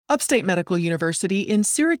Upstate Medical University in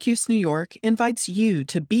Syracuse, New York invites you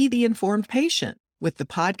to be the informed patient with the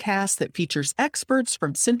podcast that features experts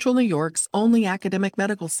from Central New York's only academic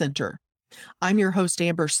medical center. I'm your host,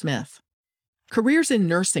 Amber Smith. Careers in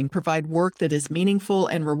nursing provide work that is meaningful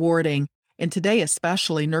and rewarding, and today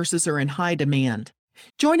especially, nurses are in high demand.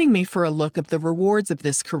 Joining me for a look at the rewards of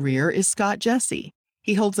this career is Scott Jesse.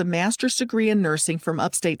 He holds a master's degree in nursing from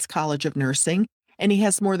Upstate's College of Nursing, and he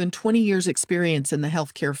has more than 20 years' experience in the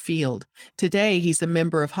healthcare field. Today, he's a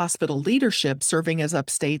member of hospital leadership, serving as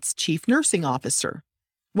Upstate's chief nursing officer.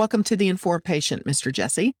 Welcome to The Informed Patient, Mr.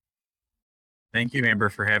 Jesse. Thank you, Amber,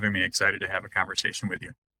 for having me. Excited to have a conversation with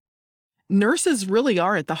you. Nurses really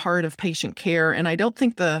are at the heart of patient care, and I don't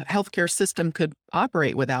think the healthcare system could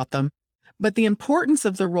operate without them. But the importance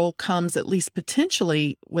of the role comes, at least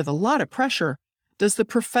potentially, with a lot of pressure. Does the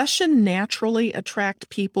profession naturally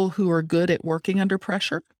attract people who are good at working under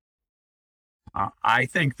pressure? I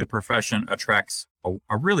think the profession attracts a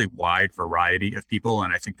really wide variety of people,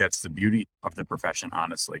 and I think that's the beauty of the profession,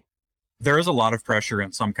 honestly. There is a lot of pressure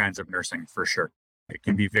in some kinds of nursing, for sure. It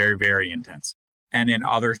can be very, very intense. And in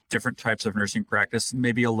other different types of nursing practice,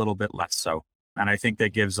 maybe a little bit less so. And I think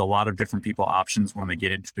that gives a lot of different people options when they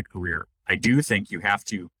get into the career. I do think you have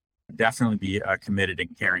to definitely be a committed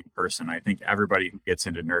and caring person. I think everybody who gets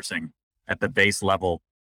into nursing at the base level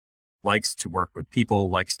likes to work with people,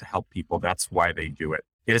 likes to help people. That's why they do it.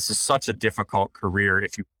 It is such a difficult career.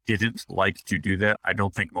 If you didn't like to do that, I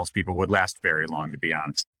don't think most people would last very long, to be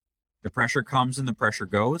honest. The pressure comes and the pressure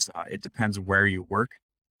goes. It depends where you work.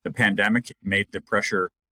 The pandemic made the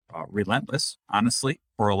pressure relentless, honestly,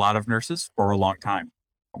 for a lot of nurses for a long time.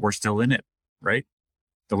 We're still in it, right?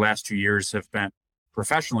 The last 2 years have been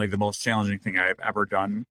professionally the most challenging thing I've ever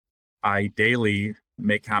done. I daily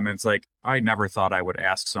make comments like, I never thought I would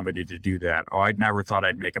ask somebody to do that. Oh, I never thought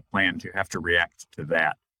I'd make a plan to have to react to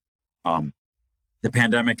that. The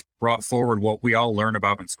pandemic brought forward what we all learn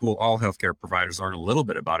about in school. All healthcare providers learn a little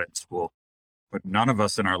bit about it in school, but none of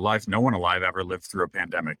us in our life, no one alive ever lived through a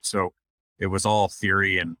pandemic. So it was all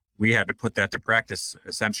theory, and we had to put that to practice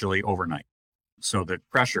essentially overnight. So the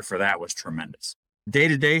pressure for that was tremendous. Day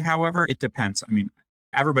to day, however, it depends. I mean,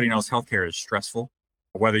 everybody knows healthcare is stressful.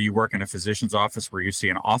 Whether you work in a physician's office where you see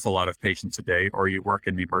an awful lot of patients a day, or you work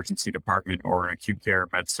in the emergency department or an acute care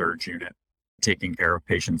med-surg unit taking care of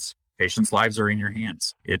patients, patients' lives are in your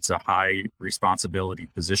hands. It's a high responsibility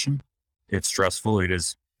position. It's stressful. It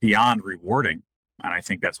is beyond rewarding. And I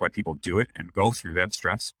think that's why people do it and go through that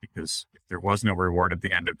stress, because if there was no reward at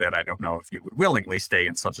the end of that, I don't know if you would willingly stay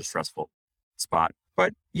in such a stressful spot.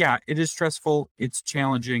 But yeah, it is stressful. It's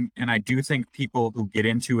challenging. And I do think people who get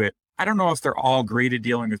into it, I don't know if they're all great at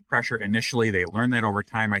dealing with pressure initially. They learn that over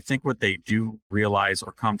time. I think what they do realize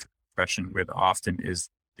or come to the profession with often is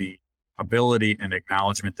the ability and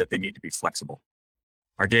acknowledgement that they need to be flexible.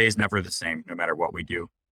 Our day is never the same, no matter what we do.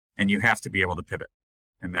 And you have to be able to pivot.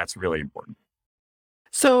 And that's really important.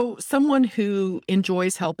 So someone who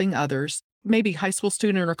enjoys helping others, maybe high school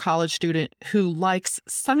student or college student who likes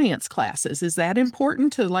science classes, is that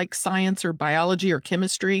important to like science or biology or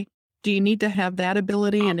chemistry? Do you need to have that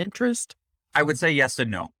ability and interest? I would say yes and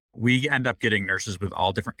no. We end up getting nurses with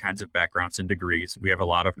all different kinds of backgrounds and degrees. We have a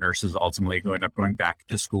lot of nurses ultimately who end up going back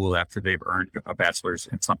to school after they've earned a bachelor's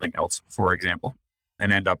in something else, for example,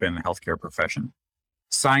 and end up in the healthcare profession.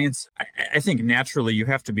 Science, I think naturally you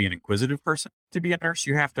have to be an inquisitive person to be a nurse.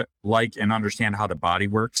 You have to like and understand how the body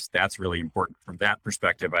works. That's really important. From that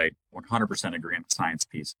perspective, I 100% agree on the science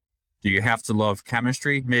piece. Do you have to love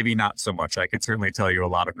chemistry? Maybe not so much. I can certainly tell you a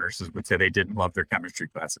lot of nurses would say they didn't love their chemistry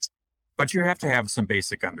classes. But you have to have some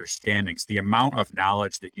basic understandings. The amount of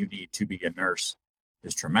knowledge that you need to be a nurse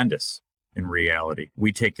is tremendous in reality.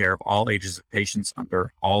 We take care of all ages of patients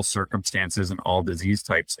under all circumstances and all disease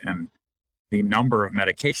types. And the number of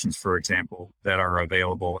medications, for example, that are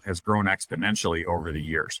available has grown exponentially over the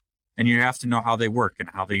years. And you have to know how they work and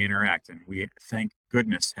how they interact. And we, thank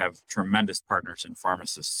goodness, have tremendous partners and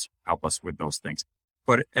pharmacists help us with those things.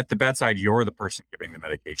 But at the bedside, you're the person giving the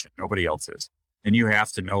medication. Nobody else is. And you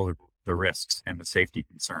have to know the risks and the safety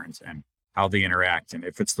concerns and how they interact and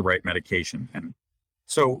if it's the right medication. And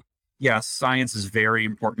so, yes, science is very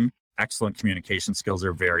important. Excellent communication skills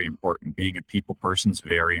are very important. Being a people person is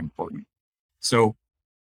very important. So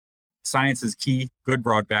science is key. Good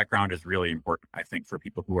broad background is really important, I think, for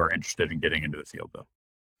people who are interested in getting into the field, though.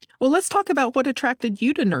 Well, let's talk about what attracted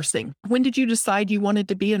you to nursing. When did you decide you wanted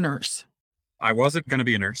to be a nurse? I wasn't going to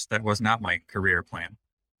be a nurse. That was not my career plan.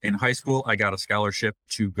 In high school, I got a scholarship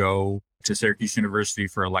to go to Syracuse University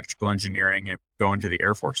for electrical engineering and go into the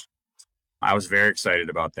Air Force. I was very excited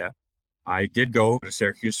about that. I did go to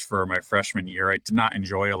Syracuse for my freshman year. I did not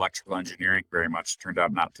enjoy electrical engineering very much. It turned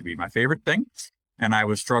out not to be my favorite thing. And I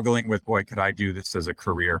was struggling with, boy, could I do this as a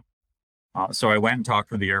career? So I went and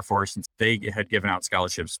talked with the Air Force, and they had given out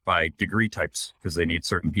scholarships by degree types because they need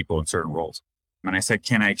certain people in certain roles. And I said,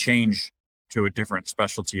 can I change to a different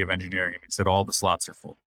specialty of engineering? And he said, all the slots are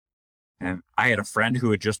full. And I had a friend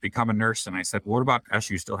who had just become a nurse. And I said, what about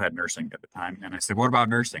SU still had nursing at the time? And I said, what about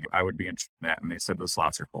nursing? I would be interested in that. And they said, the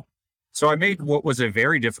slots are full. So I made what was a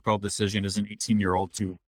very difficult decision as an 18-year-old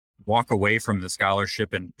to walk away from the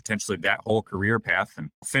scholarship and potentially that whole career path,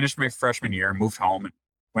 and finished my freshman year and moved home and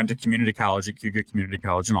went to community college at Cuga Community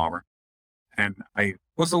College in Auburn. And I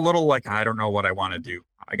was a little like, I don't know what I want to do.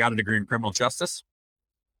 I got a degree in criminal justice.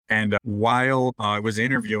 And while I was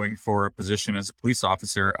interviewing for a position as a police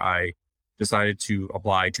officer, I decided to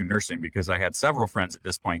apply to nursing because I had several friends at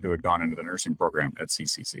this point who had gone into the nursing program at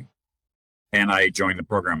CCC. And I joined the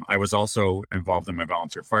program. I was also involved in my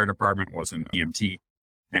volunteer fire department, was an EMT,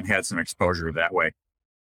 and had some exposure that way.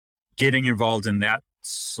 Getting involved in that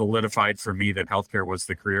solidified for me that healthcare was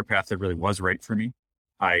the career path that really was right for me.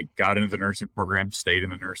 I got into the nursing program, stayed in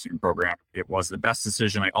the nursing program. It was the best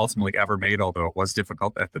decision I ultimately ever made, although it was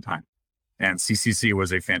difficult at the time. And CCC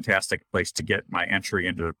was a fantastic place to get my entry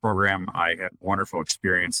into the program. I had wonderful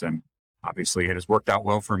experience, and obviously it has worked out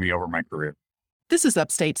well for me over my career. This is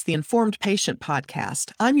Upstate's The Informed Patient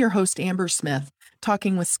Podcast. I'm your host, Amber Smith,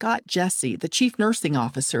 talking with Scott Jesse, the Chief Nursing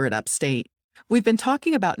Officer at Upstate. We've been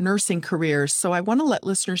talking about nursing careers, so I want to let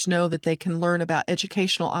listeners know that they can learn about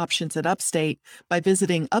educational options at Upstate by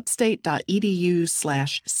visiting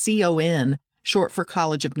upstate.edu/CON, short for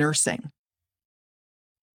College of Nursing.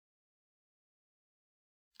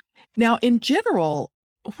 Now, in general,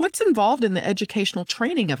 what's involved in the educational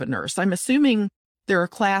training of a nurse? I'm assuming there are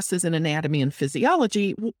classes in anatomy and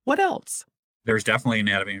physiology. What else? There's definitely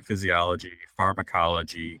anatomy and physiology,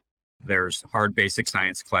 pharmacology. There's hard basic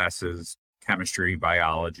science classes, chemistry,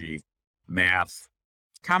 biology, math,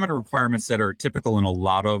 common requirements that are typical in a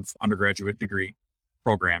lot of undergraduate degree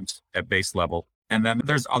programs at base level. And then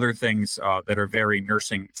there's other things that are very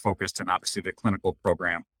nursing focused, and obviously the clinical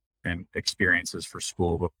program and experiences for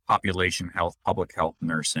school with population health, public health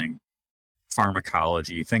nursing,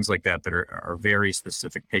 pharmacology, things like that are very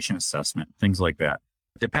specific, patient assessment, things like that.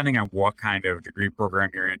 Depending on what kind of degree program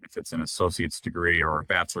you're in, if it's an associate's degree or a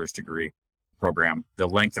bachelor's degree program, the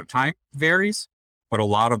length of time varies, but a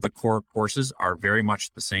lot of the core courses are very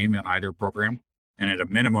much the same in either program. And at a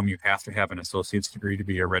minimum, you have to have an associate's degree to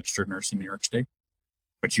be a registered nurse in New York State,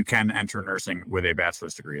 but you can enter nursing with a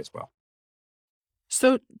bachelor's degree as well.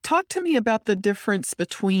 So talk to me about the difference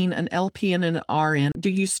between an LPN and an RN. Do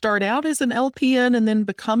you start out as an LPN and then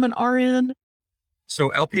become an RN? So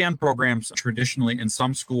LPN programs traditionally in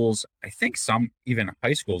some schools, I think some even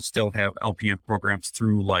high schools still have LPN programs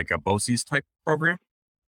through like a BOCES type program.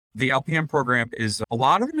 The LPN program is a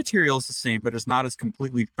lot of the material is the same, but it's not as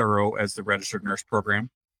completely thorough as the registered nurse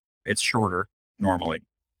program. It's shorter normally.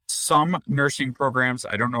 Some nursing programs,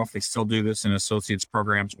 I don't know if they still do this in associate's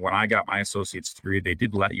programs. When I got my associate's degree, they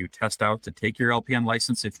did let you test out to take your LPN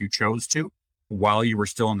license if you chose to while you were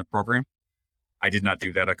still in the program. I did not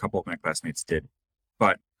do that. A couple of my classmates did.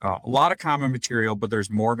 But a lot of common material, but there's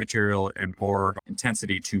more material and more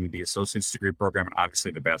intensity to the associate's degree program and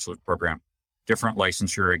obviously the bachelor's program. Different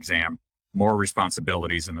licensure exam, more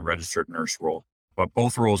responsibilities in the registered nurse role. But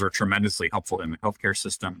both roles are tremendously helpful in the healthcare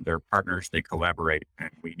system. They're partners, they collaborate, and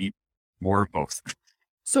we need more of both.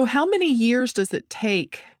 So how many years does it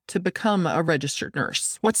take to become a registered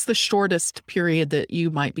nurse? What's the shortest period that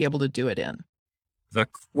you might be able to do it in? The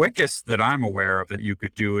quickest that I'm aware of that you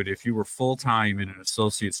could do it if you were full-time in an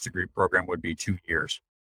associate's degree program would be 2 years.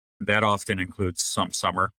 That often includes some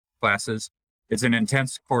summer classes. It's an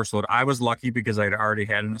intense course load. I was lucky because I'd already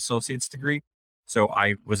had an associate's degree. So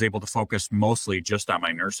I was able to focus mostly just on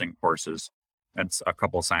my nursing courses and a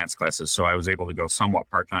couple of science classes. So I was able to go somewhat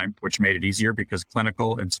part-time, which made it easier because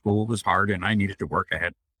clinical and school was hard and I needed to work. I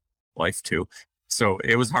had life too. So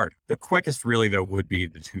it was hard. The quickest really though would be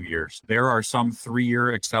the 2 years. There are some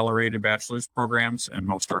 3-year accelerated bachelor's programs and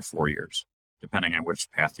most are 4 years, depending on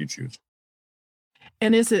which path you choose.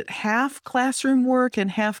 And is it half classroom work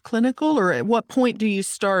and half clinical, or at what point do you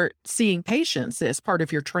start seeing patients as part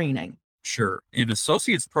of your training? Sure. In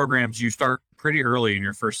associate's programs, you start pretty early in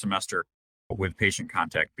your first semester with patient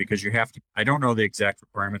contact because you have to, I don't know the exact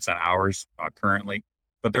requirements on hours currently,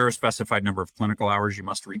 but there are a specified number of clinical hours you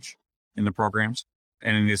must reach in the programs.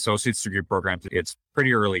 And in the associate's degree programs, it's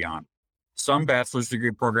pretty early on. Some bachelor's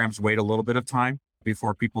degree programs wait a little bit of time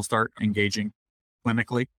before people start engaging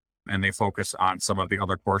clinically. and they focus on some of the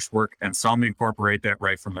other coursework, and some incorporate that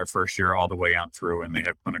right from their first year all the way on through, and they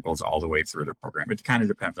have clinicals all the way through the program. It kind of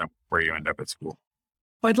depends on where you end up at school.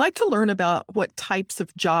 Well, I'd like to learn about what types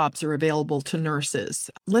of jobs are available to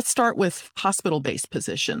nurses. Let's start with hospital-based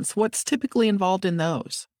positions. What's typically involved in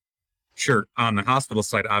those? Sure. On the hospital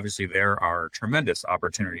side, obviously, there are tremendous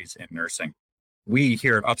opportunities in nursing. We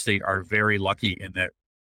here at Upstate are very lucky in that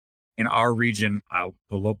in our region, a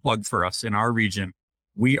little plug for us, in our region,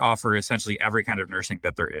 we offer essentially every kind of nursing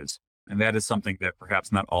that there is. And that is something that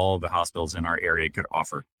perhaps not all of the hospitals in our area could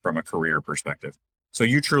offer from a career perspective. So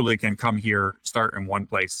you truly can come here, start in one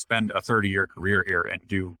place, spend a 30-year career here, and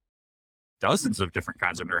do dozens of different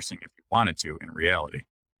kinds of nursing if you wanted to in reality.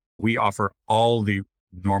 We offer all the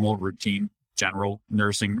normal, routine, general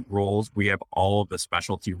nursing roles. We have all of the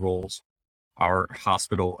specialty roles. Our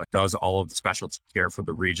hospital does all of the specialty care for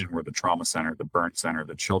the region. We're the trauma center, the burn center,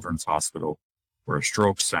 the children's hospital. We're a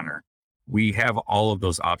stroke center. We have all of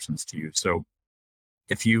those options to use. So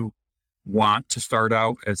if you want to start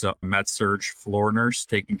out as a med-surg floor nurse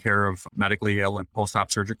taking care of medically ill and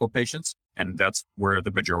post-op surgical patients, and that's where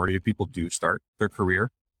the majority of people do start their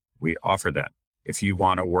career, we offer that. If you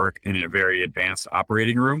want to work in a very advanced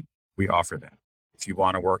operating room, we offer that. If you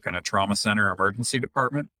want to work in a trauma center emergency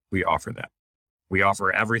department, we offer that. We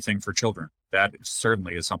offer everything for children. That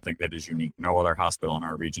certainly is something that is unique. No other hospital in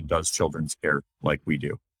our region does children's care like we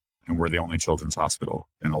do. And we're the only children's hospital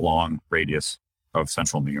in a long radius of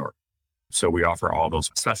central New York. So we offer all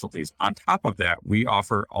those specialties. On top of that, we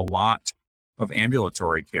offer a lot of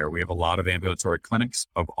ambulatory care. We have a lot of ambulatory clinics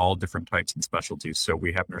of all different types and specialties. So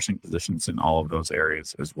we have nursing positions in all of those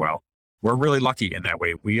areas as well. We're really lucky in that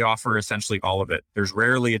way. We offer essentially all of it. There's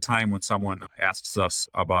rarely a time when someone asks us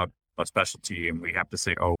about a specialty and we have to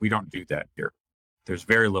say, oh, we don't do that here. There's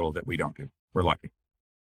very little that we don't do. We're lucky.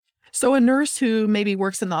 So a nurse who maybe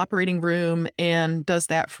works in the operating room and does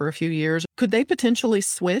that for a few years, could they potentially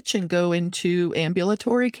switch and go into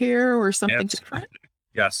ambulatory care or something different?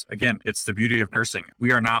 Yes. Again, it's the beauty of nursing.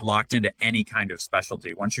 We are not locked into any kind of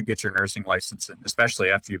specialty. Once you get your nursing license, and especially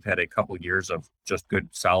after you've had a couple of years of just good,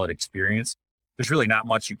 solid experience, there's really not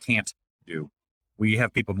much you can't do. We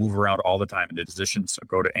have people move around all the time into positions,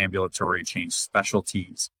 go to ambulatory, change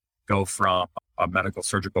specialties, go from a medical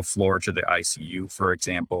surgical floor to the ICU, for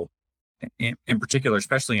example. In particular,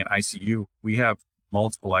 especially in ICU, we have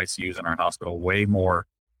multiple ICUs in our hospital, way more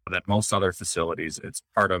than most other facilities. It's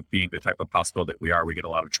part of being the type of hospital that we are. We get a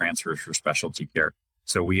lot of transfers for specialty care.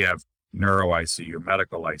 So we have neuro ICU,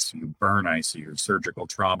 medical ICU, burn ICU, surgical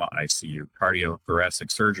trauma ICU,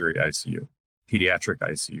 cardiothoracic surgery ICU, pediatric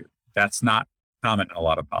ICU. That's not common in a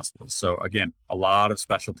lot of hospitals. So again, a lot of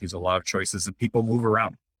specialties, a lot of choices, and people move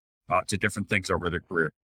around to different things over their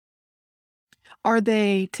career. Are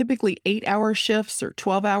they typically 8-hour shifts or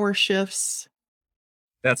 12-hour shifts?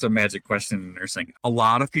 That's a magic question in nursing. A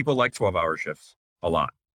lot of people like 12-hour shifts, a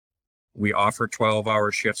lot. We offer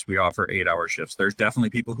 12-hour shifts. We offer 8-hour shifts. There's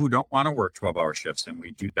definitely people who don't want to work 12-hour shifts, and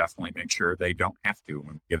we do definitely make sure they don't have to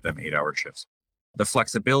and give them 8-hour shifts. The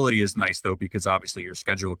flexibility is nice, though, because obviously your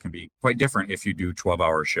schedule can be quite different if you do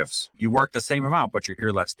 12-hour shifts. You work the same amount, but you're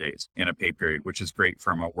here less days in a pay period, which is great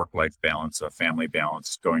from a work-life balance, a family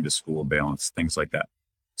balance, going to school balance, things like that.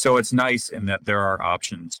 So it's nice in that there are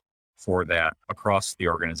options for that across the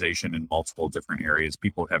organization in multiple different areas.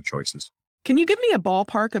 People have choices. Can you give me a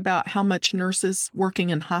ballpark about how much nurses working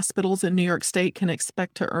in hospitals in New York State can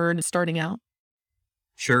expect to earn starting out?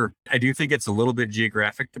 Sure. I do think it's a little bit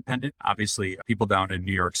geographic dependent. Obviously, people down in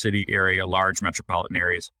New York City area, large metropolitan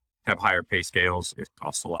areas, have higher pay scales. It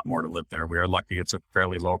costs a lot more to live there. We are lucky it's a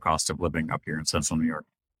fairly low cost of living up here in central New York.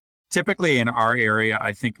 Typically in our area,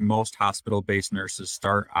 I think most hospital-based nurses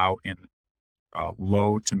start out in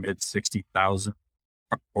low to mid 60,000,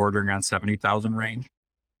 bordering on 70,000 range.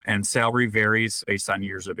 And salary varies based on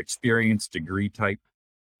years of experience, degree type,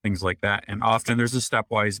 things like that. And often there's a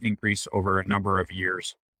stepwise increase over a number of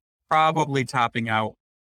years, probably topping out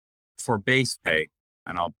for base pay.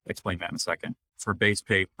 And I'll explain that in a second. For base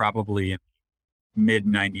pay, probably in mid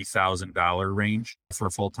 $90,000 range for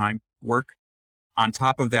full-time work. On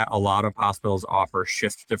top of that, a lot of hospitals offer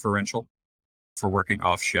shift differential for working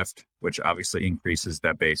off shift, which obviously increases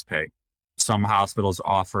that base pay. Some hospitals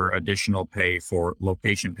offer additional pay for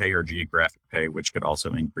location pay or geographic pay, which could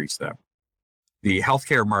also increase that. The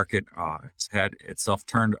healthcare market has had itself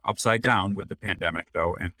turned upside down with the pandemic,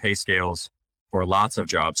 though, and pay scales for lots of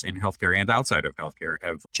jobs in healthcare and outside of healthcare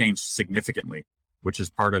have changed significantly, which is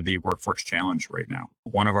part of the workforce challenge right now.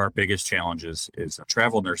 One of our biggest challenges is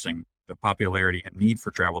travel nursing. The popularity and need for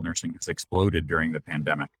travel nursing has exploded during the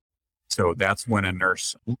pandemic. So that's when a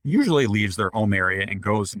nurse usually leaves their home area and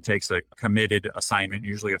goes and takes a committed assignment,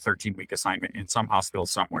 usually a 13-week assignment in some hospital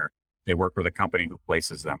somewhere. They work with a company who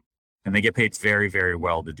places them, and they get paid very, very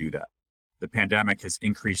well to do that. The pandemic has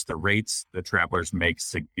increased the rates that travelers make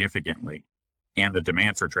significantly, and the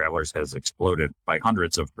demand for travelers has exploded by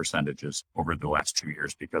hundreds of percentages over the last 2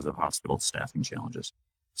 years because of hospital staffing challenges.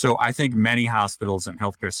 So I think many hospitals and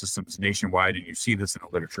healthcare systems nationwide, and you see this in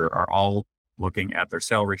the literature, are all looking at their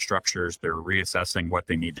salary structures. They're reassessing what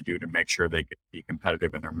they need to do to make sure they can be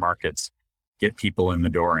competitive in their markets, get people in the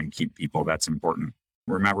door and keep people. That's important.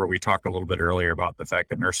 Remember, we talked a little bit earlier about the fact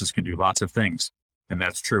that nurses can do lots of things, and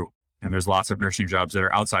that's true. And there's lots of nursing jobs that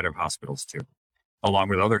are outside of hospitals too, along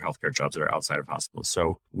with other healthcare jobs that are outside of hospitals.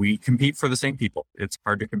 So we compete for the same people. It's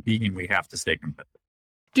hard to compete, and we have to stay competitive.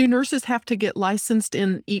 Do nurses have to get licensed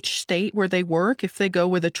in each state where they work? If they go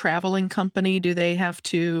with a traveling company, do they have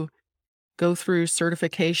to go through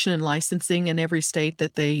certification and licensing in every state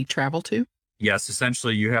that they travel to? Yes,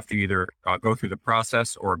 essentially, you have to either go through the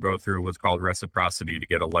process or go through what's called reciprocity to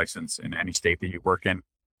get a license in any state that you work in.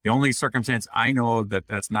 The only circumstance I know that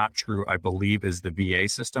that's not true, I believe, is the VA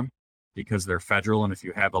system, because they're federal. And if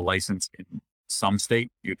you have a license in some state,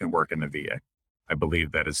 you can work in the VA. I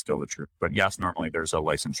believe that is still the truth. But yes, normally there's a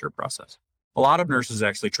licensure process. A lot of nurses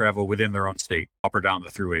actually travel within their own state, up or down the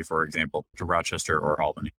thruway, for example, to Rochester or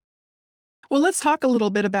Albany. Well, let's talk a little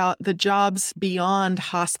bit about the jobs beyond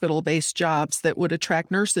hospital-based jobs that would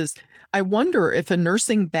attract nurses. I wonder if a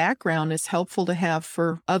nursing background is helpful to have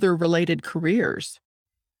for other related careers.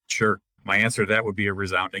 Sure. My answer to that would be a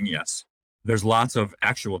resounding yes. There's lots of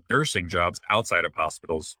actual nursing jobs outside of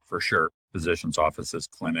hospitals, for sure. Physicians' offices,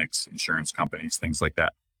 clinics, insurance companies, things like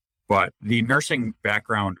that. But the nursing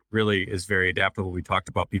background really is very adaptable. We talked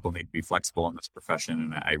about people need to be flexible in this profession,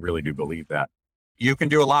 and I really do believe that. You can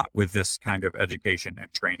do a lot with this kind of education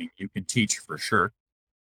and training. You can teach, for sure.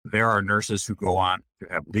 There are nurses who go on to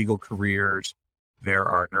have legal careers. There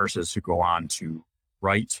are nurses who go on to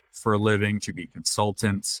write for a living, to be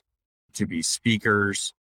consultants, to be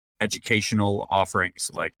speakers, educational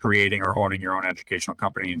offerings like creating or owning your own educational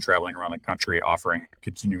company and traveling around the country, offering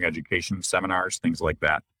continuing education seminars, things like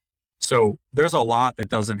that. So there's a lot that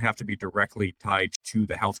doesn't have to be directly tied to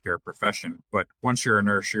the healthcare profession. But once you're a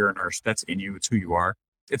nurse, you're a nurse. That's in you. It's who you are.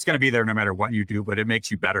 It's going to be there no matter what you do, but it makes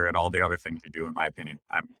you better at all the other things you do, in my opinion.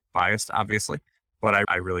 I'm biased, obviously, but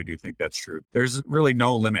I really do think that's true. There's really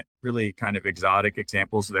no limit. Really kind of exotic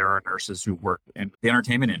examples. There are nurses who work in the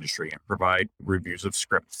entertainment industry and provide reviews of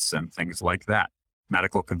scripts and things like that.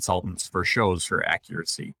 Medical consultants for shows for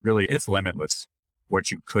accuracy. Really, it's limitless what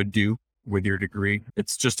you could do with your degree.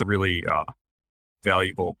 It's just a really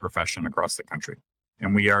valuable profession across the country.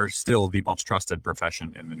 And we are still the most trusted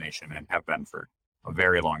profession in the nation and have been for a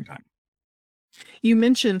very long time. You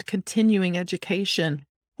mentioned continuing education.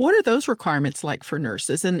 What are those requirements like for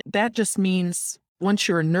nurses? And that just means once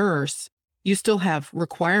you're a nurse, you still have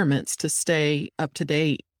requirements to stay up to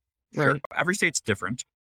date, right? Sure. Every state's different.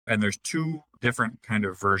 And there's two different kind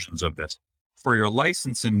of versions of this. For your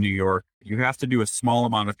license in New York, you have to do a small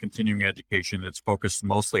amount of continuing education that's focused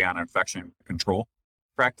mostly on infection control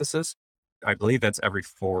practices. I believe that's every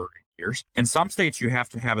 4 years. In some states, you have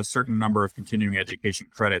to have a certain number of continuing education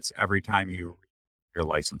credits every time you renew your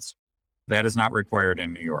license. That is not required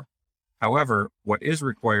in New York. However, what is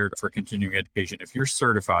required for continuing education, if you're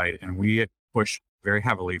certified, and we push very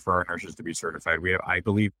heavily for our nurses to be certified, I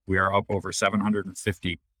believe we are up over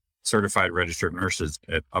 750 certified registered nurses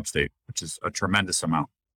at Upstate, which is a tremendous amount.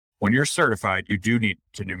 When you're certified, you do need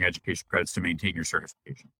continuing education credits to maintain your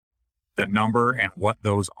certification. The number and what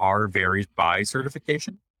those are varies by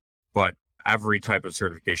certification, but every type of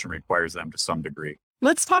certification requires them to some degree.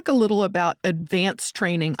 Let's talk a little about advanced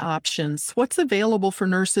training options. What's available for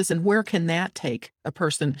nurses and where can that take a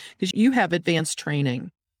person? Because you have advanced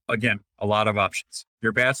training. Again, a lot of options.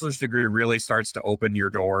 Your bachelor's degree really starts to open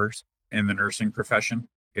your doors in the nursing profession.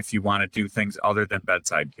 If you want to do things other than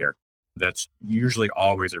bedside care, that's usually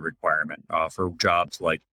always a requirement for jobs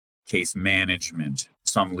like case management.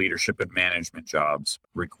 Some leadership and management jobs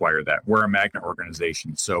require that. We're a Magna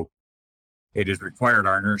organization, so it is required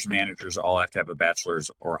our nurse managers all have to have a bachelor's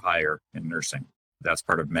or higher in nursing. That's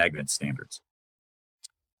part of Magnet standards.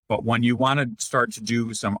 But when you want to start to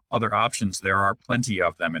do some other options, there are plenty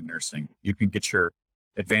of them in nursing. You can get your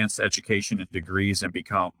advanced education and degrees and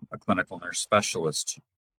become a clinical nurse specialist,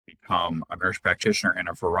 become a nurse practitioner in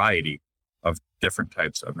a variety of different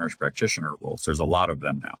types of nurse practitioner roles. There's a lot of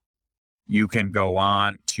them now. You can go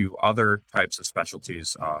on to other types of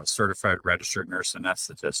specialties. Certified registered nurse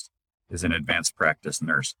anesthetist is an advanced practice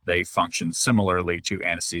nurse. They function similarly to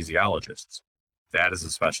anesthesiologists. That is a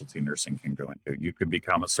specialty nursing can go into. You can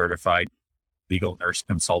become a certified legal nurse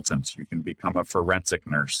consultant. You can become a forensic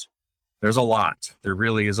nurse. There's a lot. There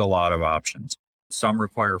really is a lot of options. Some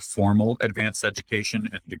require formal advanced education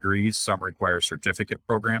and degrees. Some require certificate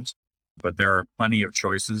programs, but there are plenty of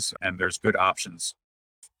choices and there's good options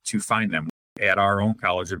to find them. At our own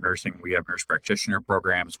College of Nursing, we have nurse practitioner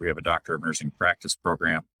programs. We have a Doctor of Nursing practice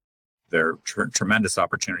program. There are tremendous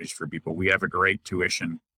opportunities for people. We have a great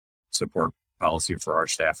tuition support policy for our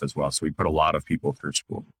staff as well. So we put a lot of people through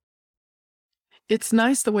school. It's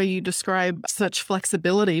nice the way you describe such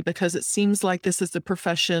flexibility because it seems like this is a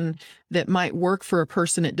profession that might work for a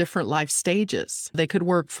person at different life stages. They could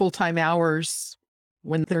work full-time hours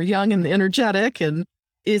when they're young and energetic. And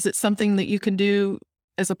is it something that you can do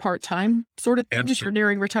as a part-time sort of thing if you're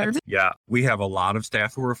nearing retirement? Yeah, we have a lot of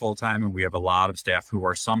staff who are full-time and we have a lot of staff who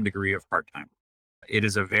are some degree of part-time. It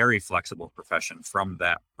is a very flexible profession from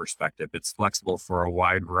that perspective. It's flexible for a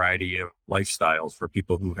wide variety of lifestyles for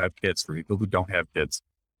people who have kids, for people who don't have kids,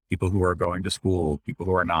 people who are going to school, people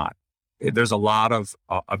who are not. There's a lot of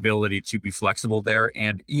ability to be flexible there.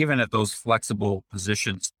 And even at those flexible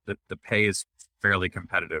positions, the pay is fairly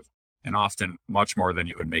competitive and often much more than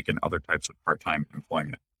you would make in other types of part-time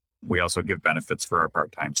employment. We also give benefits for our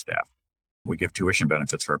part-time staff. We give tuition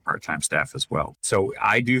benefits for our part-time staff as well. So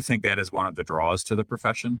I do think that is one of the draws to the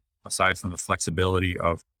profession, aside from the flexibility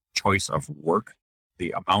of choice of work,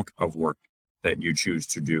 the amount of work that you choose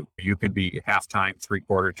to do. You could be half-time,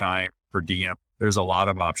 three-quarter time, per diem. There's a lot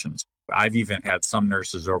of options. I've even had some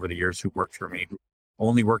nurses over the years who worked for me who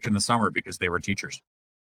only worked in the summer because they were teachers.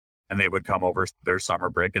 And they would come over their summer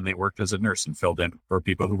break and they worked as a nurse and filled in for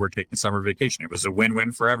people who were taking summer vacation. It was a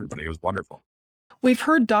win-win for everybody. It was wonderful. We've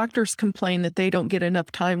heard doctors complain that they don't get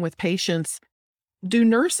enough time with patients. Do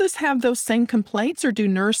nurses have those same complaints, or do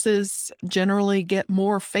nurses generally get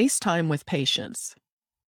more face time with patients?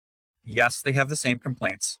 Yes, they have the same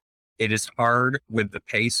complaints. It is hard with the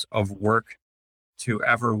pace of work to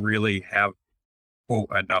ever really have,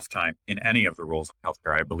 quote, enough time in any of the roles in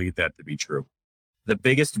healthcare. I believe that to be true. The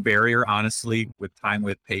biggest barrier, honestly, with time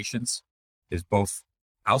with patients is both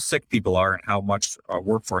how sick people are and how much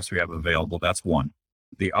workforce we have available. That's one.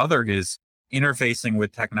 The other is interfacing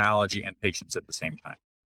with technology and patients at the same time.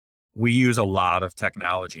 We use a lot of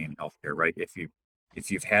technology in healthcare, right?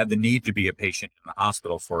 If you've had the need to be a patient in the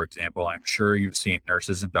hospital, for example, I'm sure you've seen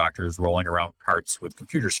nurses and doctors rolling around carts with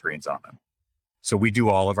computer screens on them. So we do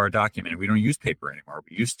all of our documenting. We don't use paper anymore.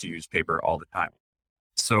 We used to use paper all the time.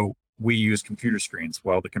 So we use computer screens.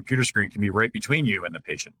 Well, the computer screen can be right between you and the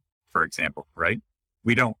patient, for example, right?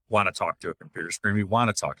 We don't want to talk to a computer screen. We want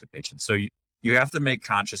to talk to patients. So you have to make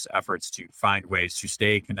conscious efforts to find ways to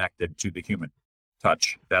stay connected to the human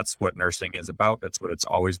touch. That's what nursing is about. That's what it's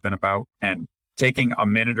always been about. And taking a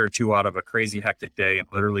minute or two out of a crazy hectic day and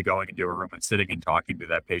literally going into a room and sitting and talking to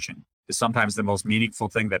that patient is sometimes the most meaningful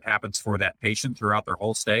thing that happens for that patient throughout their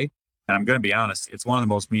whole stay. And I'm going to be honest, it's one of the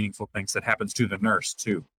most meaningful things that happens to the nurse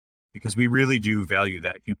too, because we really do value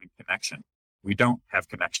that human connection. We don't have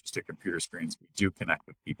connections to computer screens. We do connect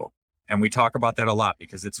with people. And we talk about that a lot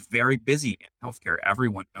because it's very busy in healthcare.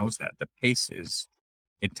 Everyone knows that. The pace is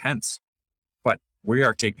intense, but we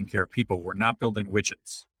are taking care of people. We're not building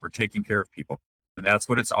widgets. We're taking care of people. And that's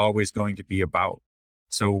what it's always going to be about.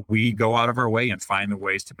 So we go out of our way and find the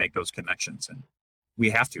ways to make those connections. And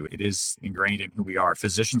we have to. It is ingrained in who we are.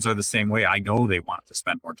 Physicians are the same way. I know they want to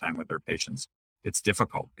spend more time with their patients. It's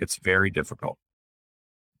difficult. It's very difficult.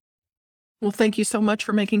 Well, thank you so much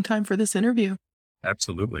for making time for this interview.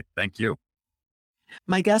 Absolutely. Thank you.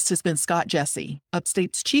 My guest has been Scott Jesse,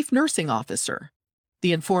 Upstate's Chief Nursing Officer.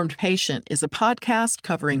 The Informed Patient is a podcast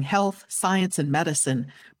covering health, science, and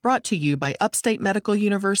medicine, brought to you by Upstate Medical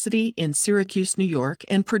University in Syracuse, New York,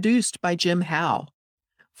 and produced by Jim Howe.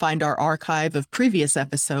 Find our archive of previous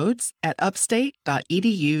episodes at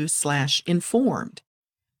upstate.edu/informed.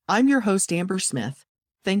 I'm your host, Amber Smith,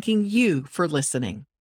 thanking you for listening.